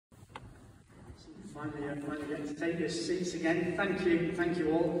Finally get to take your seats again. Thank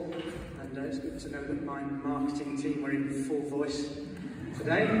you all. And it's good to know that my marketing team were in full voice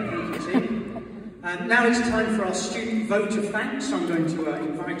today. Thank you, team. And now it's time for our student vote of thanks. I'm going to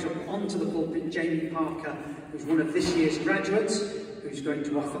invite up onto the pulpit Jamie Parker, who's one of this year's graduates, who's going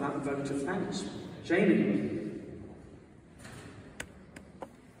to offer that vote of thanks. Jamie.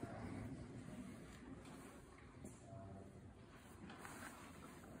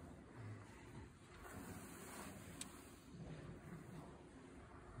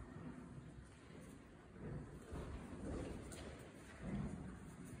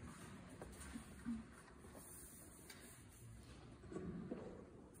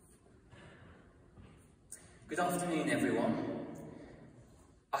 Good afternoon, everyone.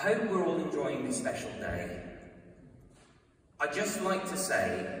 I hope we're all enjoying this special day. I'd just like to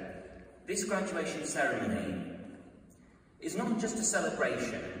say, this graduation ceremony is not just a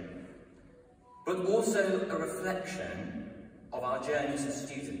celebration, but also a reflection of our journeys as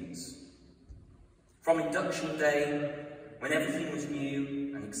students. From induction day, when everything was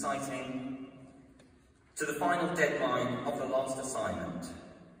new and exciting, to the final deadline of the last assignment,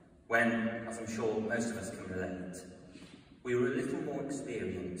 when, as I'm sure most of us can relate, we were a little more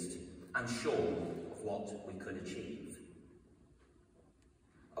experienced and sure of what we could achieve.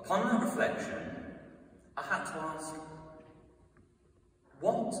 Upon that reflection, I had to ask,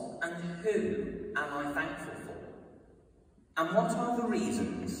 what and who am I thankful for? And what are the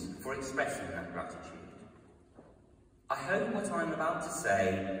reasons for expressing that gratitude? I hope what I'm about to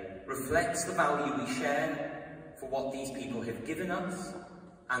say reflects the value we share for what these people have given us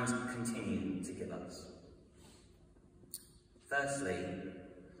and continue to give us. Firstly,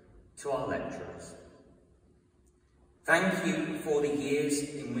 to our lecturers. Thank you for the years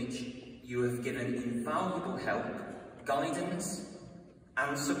in which you have given invaluable help, guidance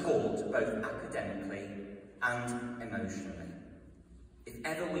and support both academically and emotionally. If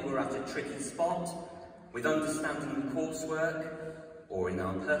ever we were at a tricky spot with understanding the coursework or in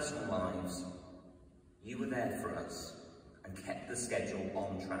our personal lives, you were there for us and kept the schedule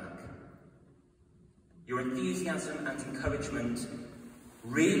on track. Your enthusiasm and encouragement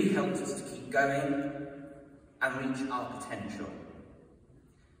really helped us to keep going and reach our potential.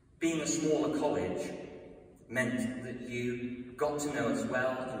 Being a smaller college meant that you got to know us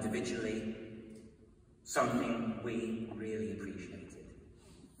well individually, something we really appreciated.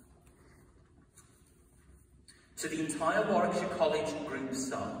 To the entire Warwickshire College group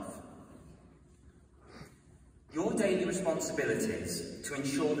staff, your daily responsibilities to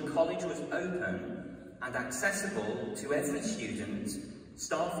ensure the college was open and accessible to every student,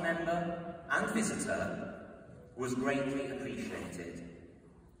 staff member and visitor was greatly appreciated.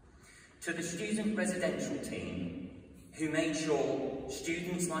 To the student residential team, who made sure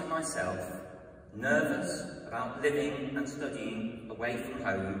students like myself, nervous about living and studying away from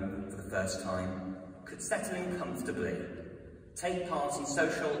home for the first time, could settle in comfortably, take part in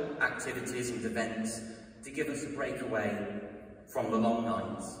social activities and events to give us a break away from the long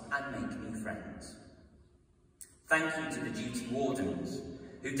nights and make new friends. Thank you to the duty wardens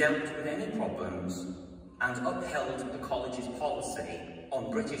who dealt with any problems and upheld the college's policy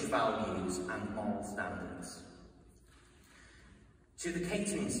on British values and moral standards. To the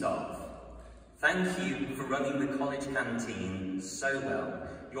catering staff, thank you for running the college canteen so well.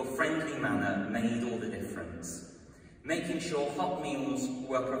 Your friendly manner made all the difference, making sure hot meals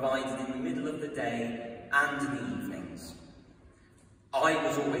were provided in the middle of the day and in the evenings. I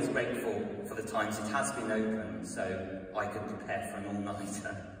was always grateful for the times it has been open, so I could prepare for an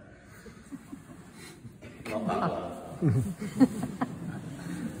all-nighter. Not that one.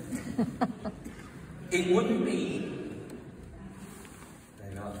 It wouldn't be...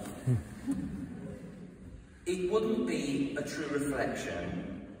 There you are. It wouldn't be a true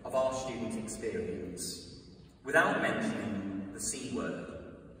reflection of our student experience without mentioning the C word.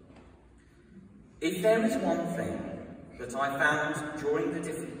 If there is one thing that I found during the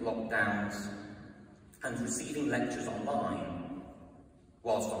different lockdowns and receiving lectures online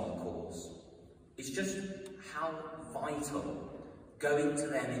whilst on the course, it's just how vital going to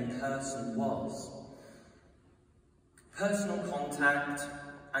them in person was. Personal contact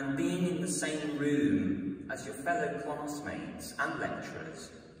and being in the same room as your fellow classmates and lecturers,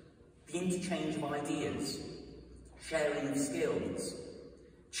 the interchange of ideas, sharing of skills,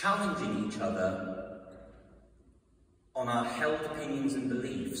 challenging each other on our held opinions and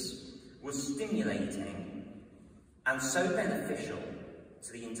beliefs was stimulating and so beneficial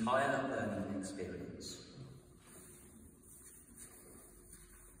to the entire learning experience.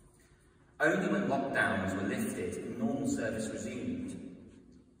 Only when lockdowns were lifted and normal service resumed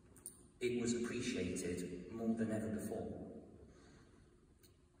it was appreciated more than ever before.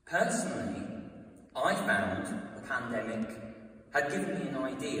 Personally, I found the pandemic had given me an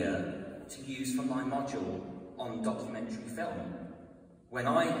idea to use for my module on documentary film, when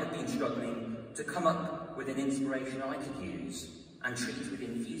I had been struggling to come up with an inspiration I could use and treat with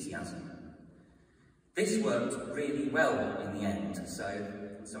enthusiasm. This worked really well in the end, so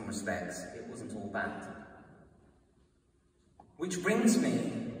in some respects it wasn't all bad. Which brings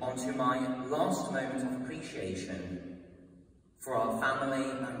me onto my last moment of appreciation for our family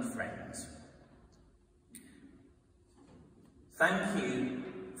and friends. Thank you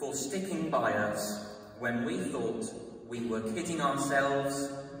for sticking by us when we thought we were kidding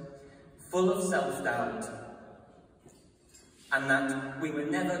ourselves, full of self-doubt, and that we were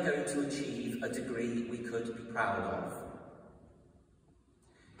never going to achieve a degree we could be proud of.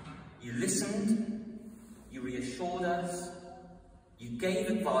 You listened, you reassured us, you gave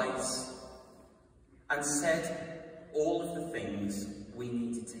advice, and said all of the things we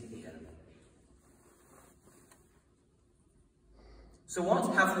needed to hear. So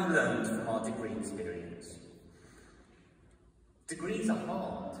what have we learned from our degree experience? Degrees are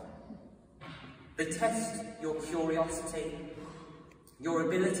hard. They test your curiosity, your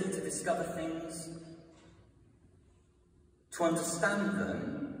ability to discover things, to understand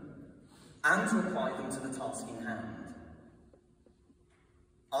them, and to apply them to the task in hand.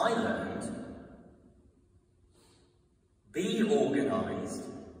 I learned, be organised,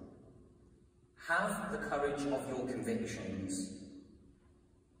 have the courage of your convictions,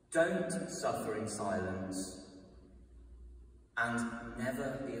 don't suffer in silence, and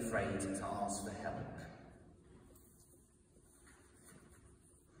never be afraid to ask for help.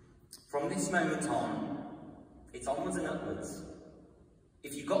 From this moment on, it's onwards and upwards.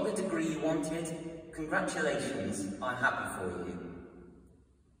 If you got the degree you wanted, congratulations, I'm happy for you.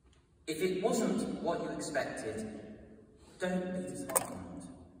 If it wasn't what you expected, don't be disheartened.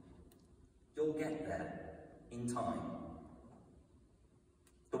 You'll get there in time.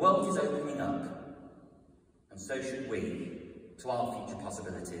 The world is opening up, and so should we, to our future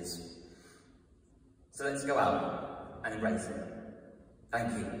possibilities. So let's go out and embrace it.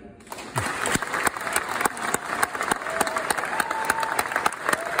 Thank you.